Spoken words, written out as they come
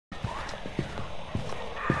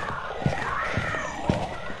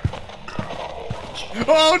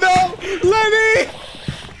Oh no! Lenny!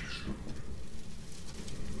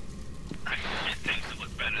 Shit things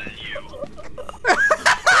look better than you.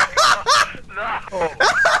 No!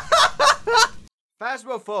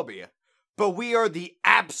 Phasmophobia. But we are the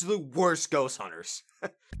absolute worst ghost hunters.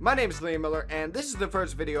 My name is Liam Miller, and this is the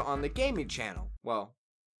first video on the gaming channel. Well,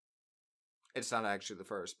 it's not actually the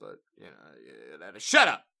first, but, you know, shut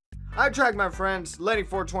up! I dragged my friends,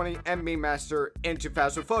 Lenny420 and MemeMaster, into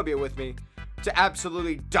Phasmophobia with me to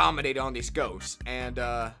absolutely dominate on these ghosts. And,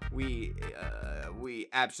 we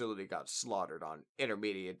absolutely got slaughtered on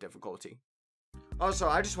intermediate difficulty. Also,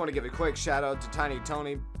 I just want to give a quick shout out to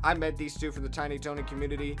TinyyTonyy. I met these two from the TinyyTonyy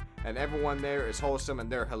community, and everyone there is wholesome and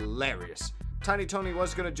they're hilarious. TinyyTonyy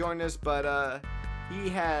was going to join us, but he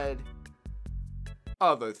had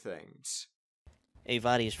other things.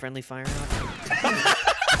 Avadi is friendly fire out.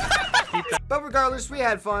 But regardless, we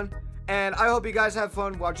had fun, and I hope you guys have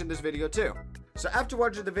fun watching this video too. So after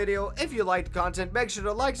watching the video, if you liked the content, make sure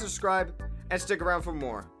to like, subscribe, and stick around for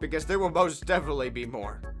more, because there will most definitely be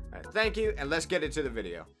more. Alright, thank you, and let's get into the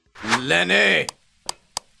video. Lenny!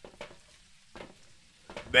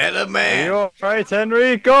 Better man! Are you alright,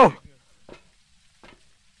 Henry? Go!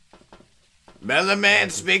 Melon Man,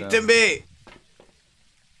 speak to me!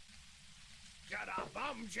 Shut up,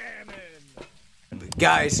 I'm jamming!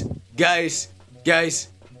 Guys.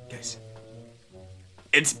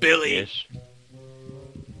 It's Billy. Yes.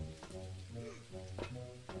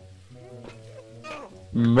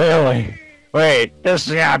 Billy. Wait, this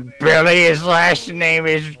is not Billy. His last name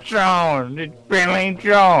is Jones. It's Billy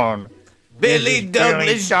Jones. Billy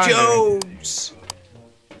Douglas Jones.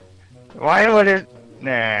 Why would it?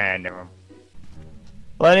 Nah, never.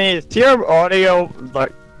 Lenny, is your audio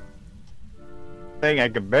like? I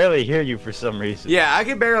can barely hear you for some reason. Yeah, I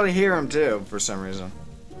can barely hear him too for some reason.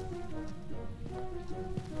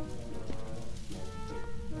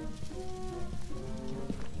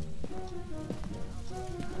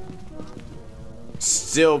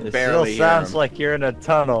 Still It barely still sounds hear him. like you're in a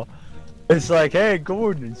tunnel. It's like, hey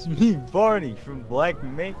Gordon, it's me, Barney from Black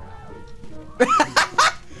Mink.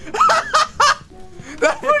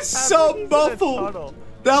 That was so muffled.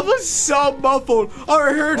 That was so muffled.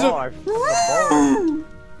 I heard him.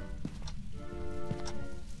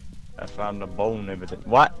 I found a bone evidence.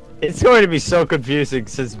 What? It's going to be so confusing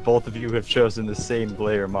since both of you have chosen the same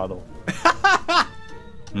player model.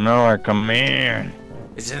 Miller, come here.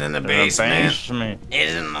 Is it in the The basement? basement.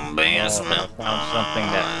 It's in the basement. I found something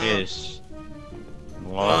that is.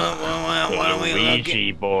 What are we Ouija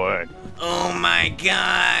looking? board. Oh my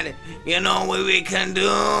god. You know what we can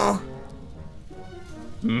do?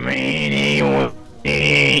 Meanie.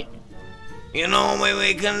 You know what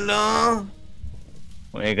we can do?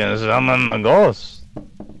 We can summon the ghost.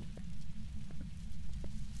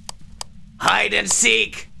 Hide and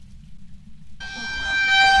seek.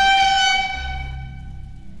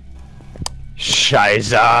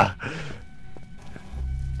 Scheiße.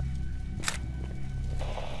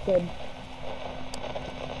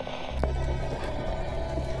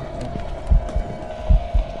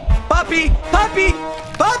 Puppy! Puppy!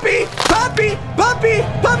 Puppy! Puppy! Puppy!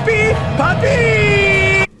 Puppy!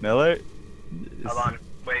 Puppy! Miller? Hold on.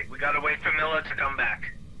 Wait, we gotta wait for Miller to come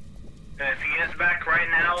back. And if he is back right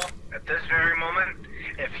now, at this very moment,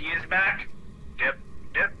 if he is back, dip,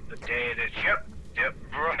 potato chip, dip,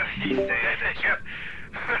 potato chip.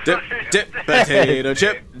 Dip, potato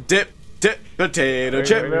chip. Dip, potato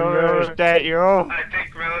chip. Miller, is that you? I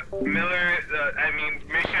think Miller,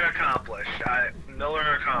 mission accomplished.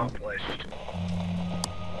 Miller accomplished.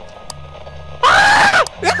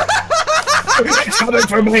 It's coming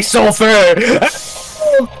for my sulfur!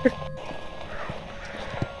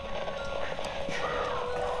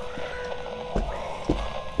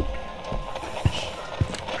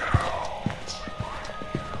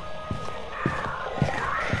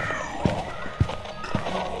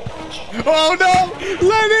 Oh no!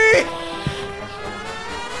 Lenny!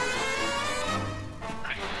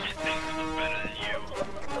 Shit things look better than you.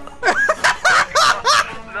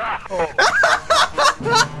 No!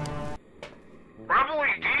 Probably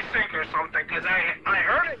desync or something, because I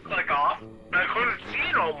heard it click off, I couldn't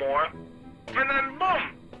see no more, and then boom!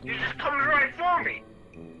 He just comes right for me.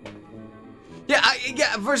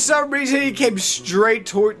 Yeah, for some reason he came straight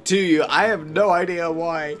to you. I have no idea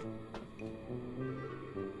why.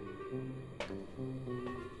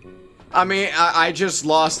 I mean, I just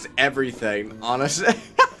lost everything, honestly.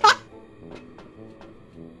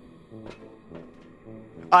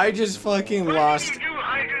 I just fucking lost. What did you do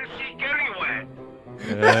hide and seek anyway?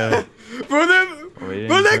 Yeah. For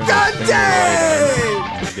the goddamn!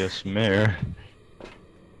 I guess mirror.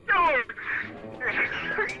 Dude!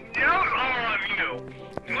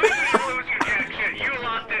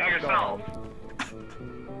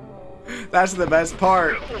 That's the best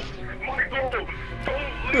part.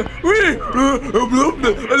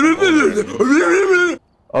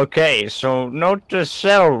 Okay, so note to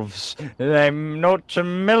selves, note to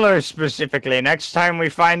Miller specifically, next time we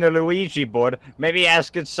find a Luigi board, maybe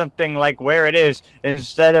ask it something like where it is,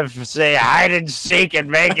 instead of say hide and seek and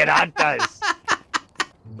make it hunt us.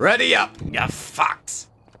 Ready up, you fucks.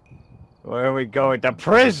 Where are we going? To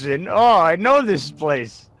prison? Oh, I know this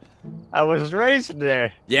place. I was raised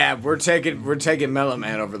there. Yeah, we're taking Mellow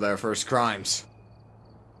Man over there for his crimes.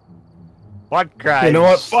 What crimes? You know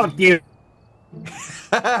what? Fuck you.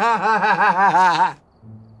 I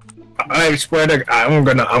I swear to I'm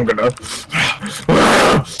gonna.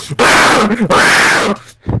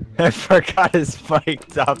 I forgot his mic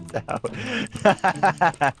topped out.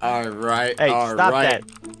 Alright, Hey, stop that.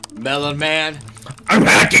 Melon Man. I'm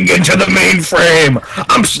hacking into the mainframe.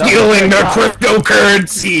 I'm stealing their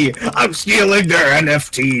cryptocurrency. I'm stealing their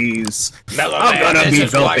NFTs. Melon I'm Man, gonna this be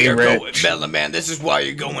is why filthy you're rich. going. Melon Man, this is why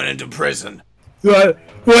you're going into prison. What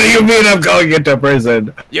do you mean I'm going into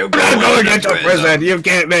prison? You're I'm going going into into prison. You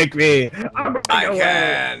can't make me. I'm going I away.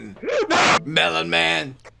 can. Melon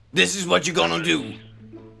Man, this is what you're gonna do.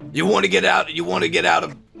 You want to get out? You want to get out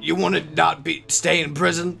of? You want to not stay in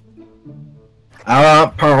prison? I'm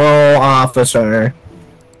a parole officer.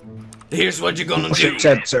 Here's what you're gonna do.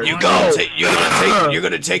 Said, sir. You're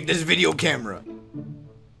gonna take this video camera.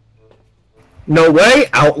 No way,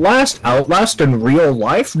 Outlast in real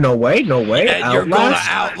life? No way, no way, And you're gonna Outlast?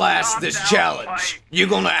 outlast this challenge. You're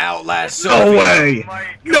gonna outlast No Sophie. way!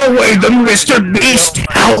 No way, the Mr. Beast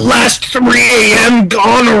Outlast 3 AM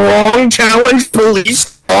Gone Wrong Challenge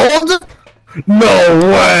police called? No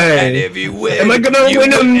And way! if you win, Am I gonna you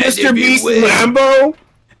win a and Mr. if you Beast win- Lambo?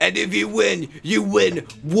 And if you win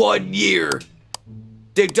 1 year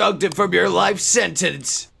deducted from your life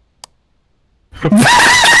sentence. 1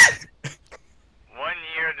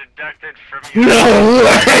 year deducted from your. No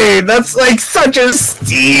way! That's like such a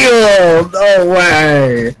steal! No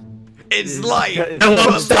way! It's life,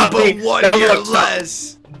 Hello, stop but me. 1 Hello, year stop.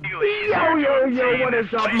 less. Yo, what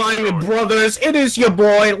is up, my brothers? It is your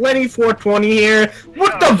boy, Lenny420 here,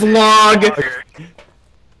 with the vlog.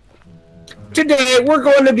 Today, we're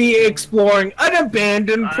going to be exploring an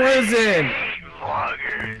abandoned prison.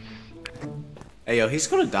 Vloggers. Hey yo, he's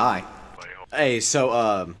gonna die. Hey,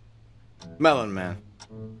 so Melon Man.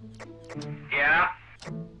 Yeah.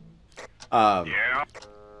 Yeah.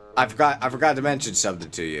 I forgot to mention something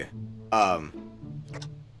to you. Yeah.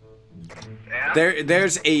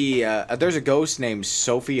 There's a ghost named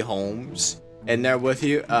Sophie Holmes, and they're with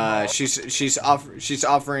you. She's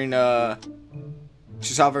offering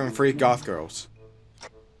free goth girls.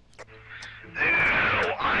 Ew,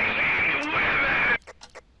 I hate women.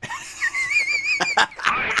 I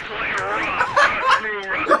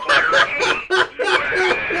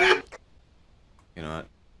You know what?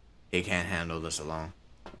 He can't handle this alone.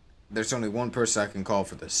 There's only one person I can call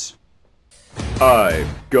for this. I'm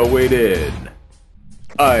going in.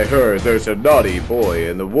 I heard there's a naughty boy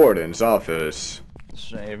in the warden's office.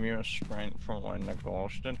 Save your strength for when the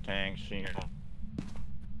ghost attacks you.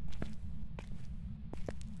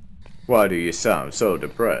 Why do you sound so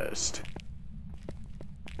depressed?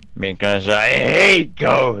 Because I hate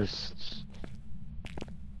ghosts.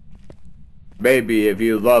 Maybe if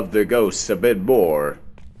you loved the ghosts a bit more,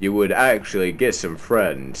 you would actually get some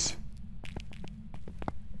friends.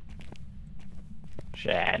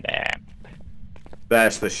 Shut up.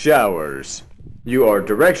 That's the showers. You are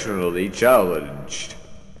directionally challenged.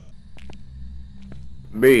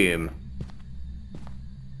 Meme.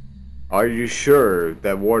 Are you sure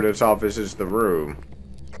that warden's office is the room?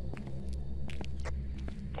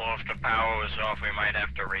 Well, if the power was off, we might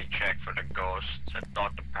have to recheck for the ghosts. I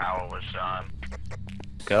thought the power was on.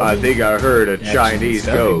 I think I heard a Yeah, Chinese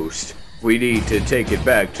something. ghost. We need to take it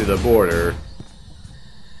back to the border.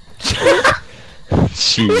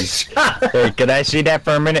 Jeez. Hey, can I see that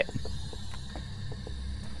for a minute?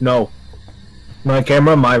 No. My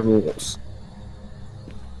camera, my rules.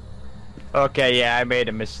 Okay, yeah, I made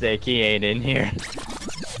a mistake. He ain't in here.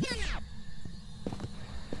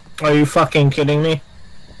 Are you fucking kidding me?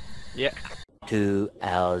 Yeah. 2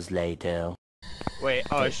 hours later. Wait,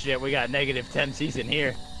 oh shit, we got -10 in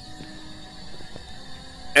here.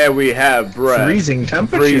 And we have breath. Freezing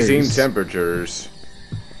temperatures. Freezing temperatures.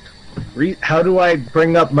 How do I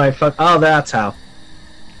bring up my fuck? Oh, that's how.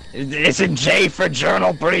 Isn't J for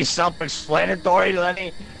journal pretty self-explanatory,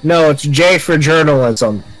 Lenny? No, it's J for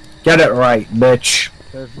journalism. Get it right, bitch.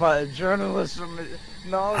 Journalism is...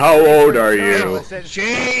 No. How old are you? Journalism.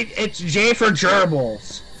 J, it's J for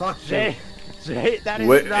gerbils. Fuck J... That is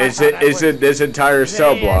What, not is how it? that Is it works. this entire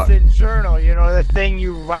cell J block? as in journal, you know, the thing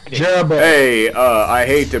you write. Gerbil. Hey, I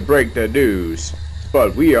hate to break the news,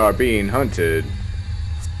 but we are being hunted.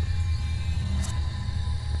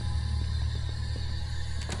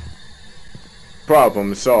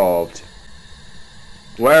 Problem solved.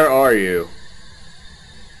 Where are you?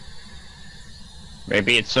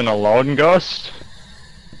 Maybe it's an alone ghost?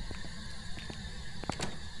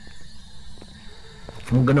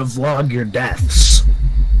 I'm gonna vlog your deaths.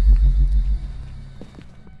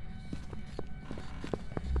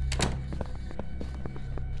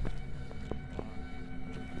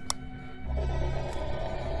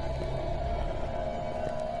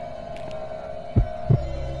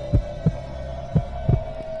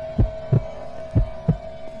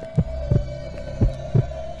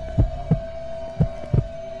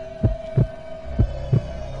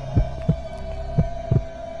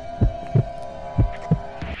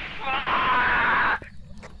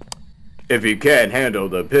 If you can't handle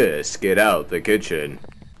the piss, get out the kitchen.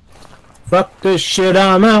 Fuck this shit,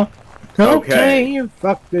 I'm out. Okay. Okay,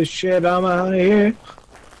 fuck this shit, I'm out of here.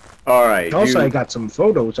 Alright, Also, I got some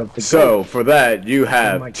photos of the so ghost. for that you my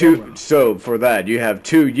have camera.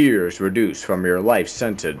 2 years reduced from your life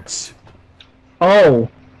sentence. Oh,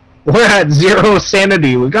 we're at 0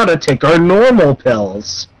 sanity. We gotta take our normal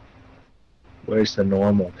pills. Where's the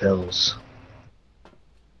normal pills?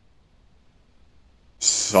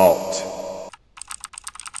 Salt.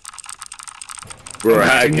 We're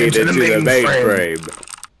hacking into into the the mainframe.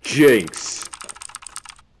 mainframe. Jinx.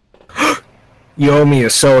 You owe me a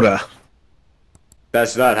soda.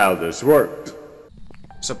 That's not how this worked.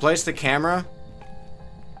 So place the camera.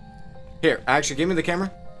 Here, actually, give me the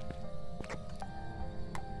camera.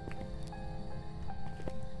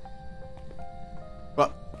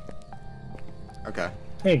 Well. Okay.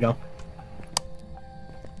 There you go.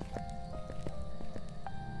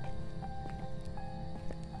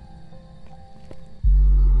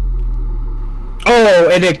 Oh,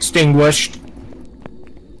 it extinguished.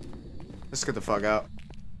 Let's get the fuck out.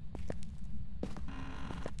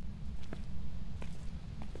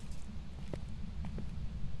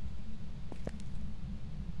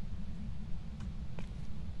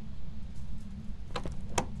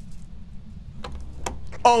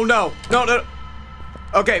 Oh no! No, no!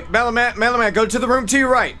 Okay, Melon, go to the room to your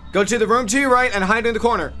right. Go to the room to your right and hide in the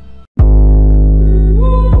corner.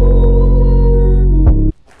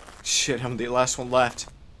 Shit, I'm the last one left.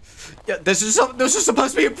 Yeah, this is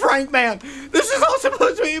supposed to be a prank, man. This is all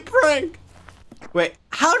supposed to be a prank. Wait,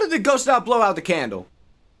 how did the ghost not blow out the candle?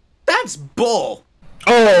 That's bull.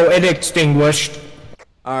 Oh, it extinguished.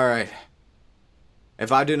 All right.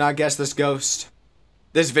 If I do not guess this ghost,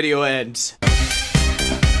 this video ends.